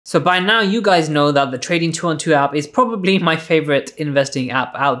So by now you guys know that the Trading 212 app is probably my favorite investing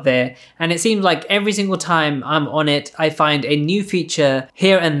app out there, and it seems like every single time I'm on it I find a new feature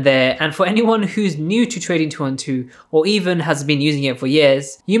here and there. And for anyone who's new to Trading 212 or even has been using it for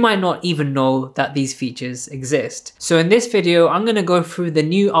years, you might not even know that these features exist. So in this video I'm going to go through the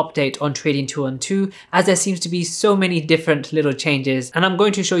new update on Trading 212, as there seems to be so many different little changes, and I'm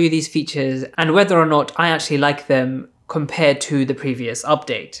going to show you these features and whether or not I actually like them compared to the previous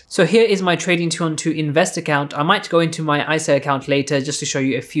update. So here is my Trading 212 Invest account. I might go into my ISA account later just to show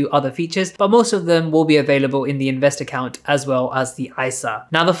you a few other features, but most of them will be available in the Invest account as well as the ISA.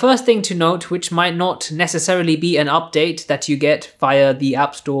 Now the first thing to note, which might not necessarily be an update that you get via the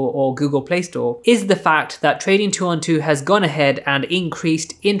App Store or Google Play Store, is the fact that Trading 212 has gone ahead and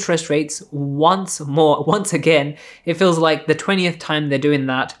increased interest rates once again. It feels like the 20th time they're doing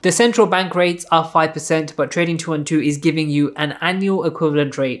that. The central bank rates are 5%, but Trading 212 is giving you an annual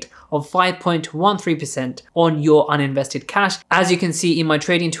equivalent rate of 5.13% on your uninvested cash. As you can see in my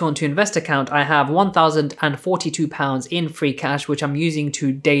Trading 212 Invest account, I have £1,042 in free cash, which I'm using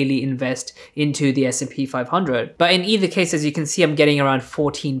to daily invest into the S&P 500. But in either case, as you can see, I'm getting around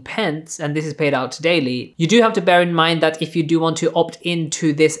 14 pence, and this is paid out daily. You do have to bear in mind that if you do want to opt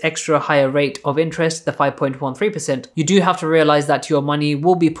into this extra higher rate of interest, the 5.13%, you do have to realize that your money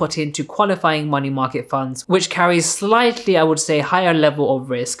will be put into qualifying money market funds, which carries slightly, I would say, higher level of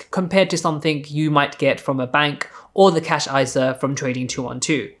risk compared to something you might get from a bank or the cash ISA from Trading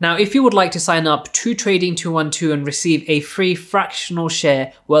 212. Now, if you would like to sign up to Trading 212 and receive a free fractional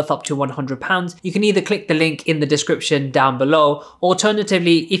share worth up to £100, you can either click the link in the description down below.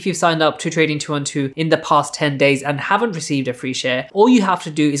 Alternatively, if you've signed up to Trading 212 in the past 10 days and haven't received a free share, all you have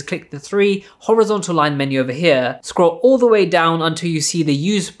to do is click the 3 horizontal line menu over here, scroll all the way down until you see the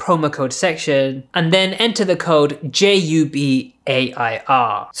use promo code section, and then enter the code JUBAIR.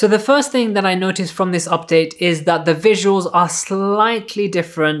 So the first thing that I noticed from this update is that the visuals are slightly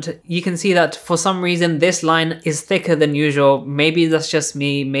different. You can see that for some reason this line is thicker than usual. Maybe that's just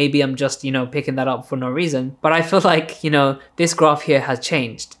me, maybe I'm just, picking that up for no reason. But I feel like, this graph here has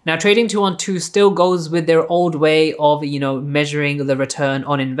changed. Now Trading 212 still goes with their old way of, measuring the return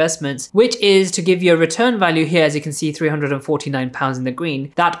on investments, which is to give you a return value here, as you can see, £349 in the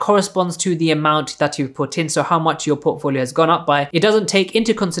green. That corresponds to the amount that you've put in, so how much your portfolio has gone up by. It doesn't take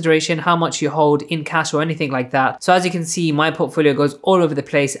into consideration how much you hold in cash or anything like that. So as you can see, my portfolio goes all over the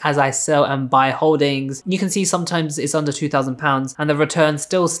place as I sell and buy holdings. You can see sometimes it's under £2,000 and the return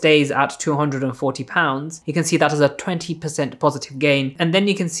still stays at £240. You can see that as a 20% positive gain. And then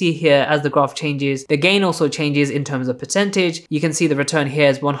you can see here, as the graph changes, the gain also changes in terms of percentage. You can see the return here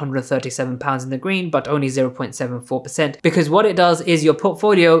is £137 in the green, but only 0.74%, because what it does is your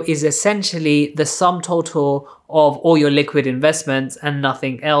portfolio is essentially the sum total of all your liquid investments and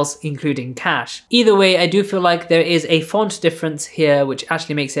nothing else, including cash. Either way, I do feel like there is a font difference here, which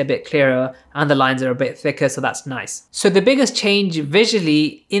actually makes it a bit clearer, and the lines are a bit thicker, so that's nice. So the biggest change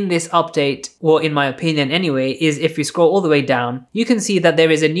visually in this update, or in my opinion anyway, is if you scroll all the way down, you can see that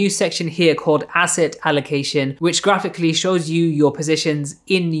there is a new section here called Asset Allocation, which graphically shows you your positions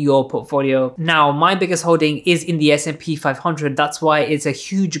in your portfolio. Now, my biggest holding is in the S&P 500. That's why it's a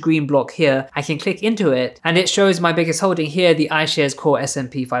huge green block here. I can click into it and it shows my biggest holding here, the iShares Core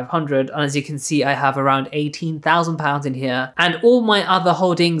S&P 500, and as you can see, I have around £18,000 in here, and all my other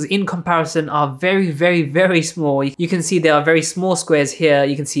holdings in comparison are very, very, very small. You can see there are very small squares here.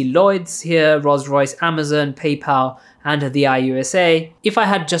 You can see Lloyd's here, Rolls-Royce, Amazon, PayPal, and the IUSA. If I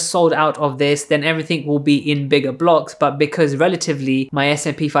had just sold out of this, then everything will be in bigger blocks, but because relatively my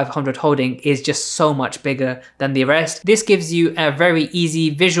S&P 500 holding is just so much bigger than the rest, this gives you a very easy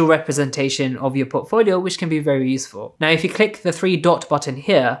visual representation of your portfolio, which can be very useful. Now if you click the 3 dot button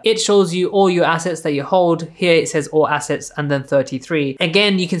here, it shows you all your assets that you hold. Here it says all assets and then 33.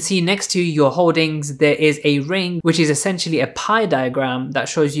 Again, you can see next to your holdings there is a ring, which is essentially a pie diagram that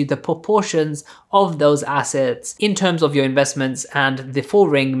shows you the proportions of those assets in terms of your investments, and the full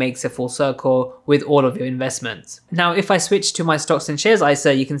ring makes a full circle with all of your investments. Now if I switch to my stocks and shares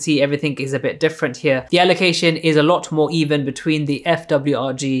ISA, you can see everything is a bit different here. The allocation is a lot more even between the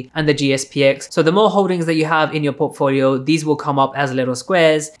FWRG and the GSPX. So the more holdings that you have in your portfolio, these will come up as little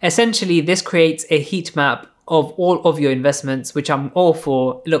squares. Essentially, this creates a heat map of all of your investments, which I'm all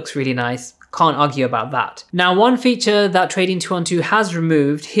for. It looks really nice. Can't argue about that. Now, one feature that Trading 212 has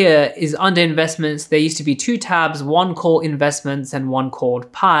removed here is under investments, there used to be two tabs, one called investments and one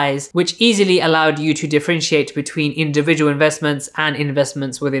called pies, which easily allowed you to differentiate between individual investments and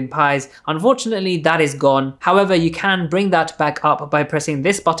investments within pies. Unfortunately, that is gone. However, you can bring that back up by pressing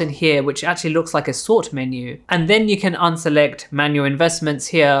this button here, which actually looks like a sort menu. And then you can unselect manual investments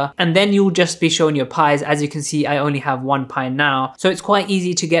here, and then you'll just be shown your pies. As you can see, I only have one pie now. So it's quite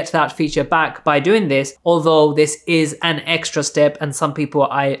easy to get that feature back by doing this, although this is an extra step and some people,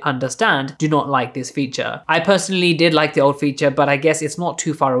 I understand, do not like this feature. I personally did like the old feature, but I guess it's not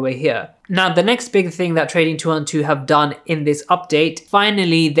too far away here. Now, the next big thing that Trading 212 have done in this update,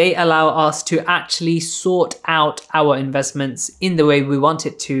 finally, they allow us to actually sort out our investments in the way we want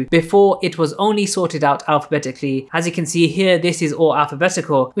it to. Before, it was only sorted out alphabetically. As you can see here, this is all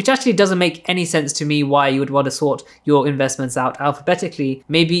alphabetical, which actually doesn't make any sense to me why you would want to sort your investments out alphabetically.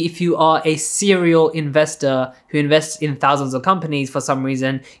 Maybe if you are a serial investor who invests in thousands of companies for some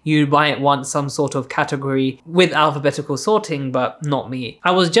reason, you might want some sort of category with alphabetical sorting, but not me.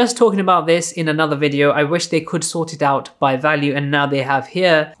 I was just talking about this in another video. I wish they could sort it out by value, and now they have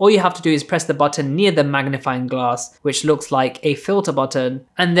here. All you have to do is press the button near the magnifying glass, which looks like a filter button,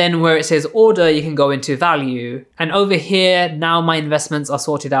 and then where it says order, you can go into value. And over here, now my investments are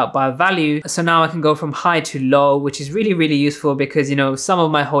sorted out by value. So now I can go from high to low, which is really useful because, you know, some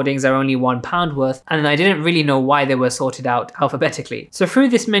of my holdings are only £1 worth, and I didn't really know why they were sorted out alphabetically. So through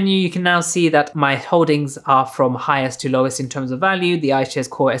this menu, you can now see that my holdings are from highest to lowest in terms of value, the iShares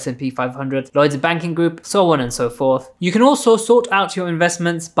Core S&P 500, Lloyds Banking Group, so on and so forth. You can also sort out your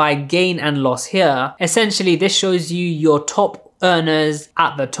investments by gain and loss here. Essentially, this shows you your top earners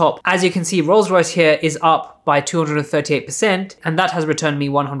at the top. As you can see, Rolls-Royce here is up by 238%, and that has returned me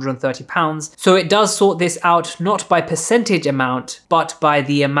 £130. So it does sort this out not by percentage amount, but by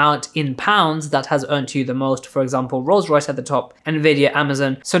the amount in pounds that has earned you the most. For example, Rolls-Royce at the top, Nvidia,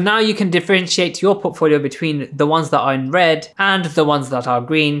 Amazon. So now you can differentiate your portfolio between the ones that are in red and the ones that are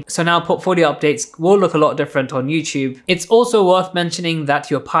green. So now portfolio updates will look a lot different on YouTube. It's also worth mentioning that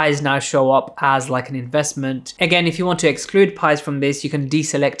your pies now show up as like an investment. Again, if you want to exclude pies from this, you can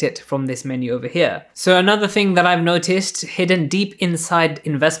deselect it from this menu over here. So another thing that I've noticed hidden deep inside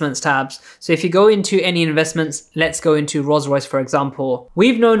investments tabs. So if you go into any investments, let's go into Rolls-Royce, for example.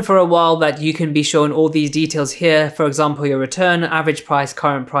 We've known for a while that you can be shown all these details here. For example, your return, average price,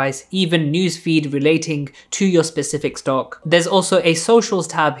 current price, even news feed relating to your specific stock. There's also a socials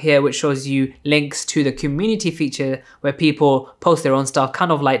tab here, which shows you links to the community feature where people post their own stuff,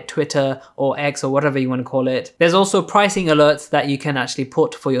 kind of like Twitter or X or whatever you want to call it. There's also pricing alerts that you can actually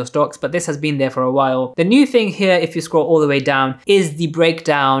put for your stocks, but this has been there for a while. The new thing here, if you scroll all the way down, is the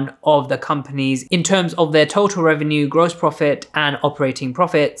breakdown of the companies in terms of their total revenue, gross profit, and operating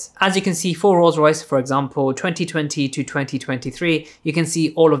profits. As you can see for Rolls-Royce, for example, 2020 to 2023, you can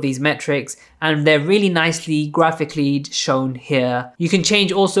see all of these metrics, and they're really nicely graphically shown here. You can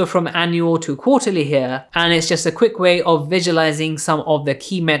change also from annual to quarterly here, and it's just a quick way of visualizing some of the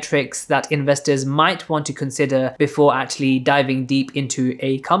key metrics that investors might want to consider before actually diving deep into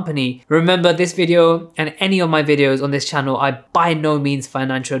a company. Remember, this video and any of my videos on this channel are by no means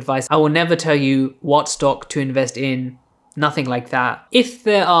financial advice. I will never tell you what stock to invest in. Nothing like that. If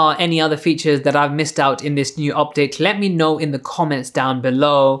there are any other features that I've missed out in this new update, let me know in the comments down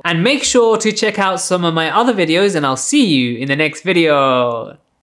below. And make sure to check out some of my other videos, and I'll see you in the next video.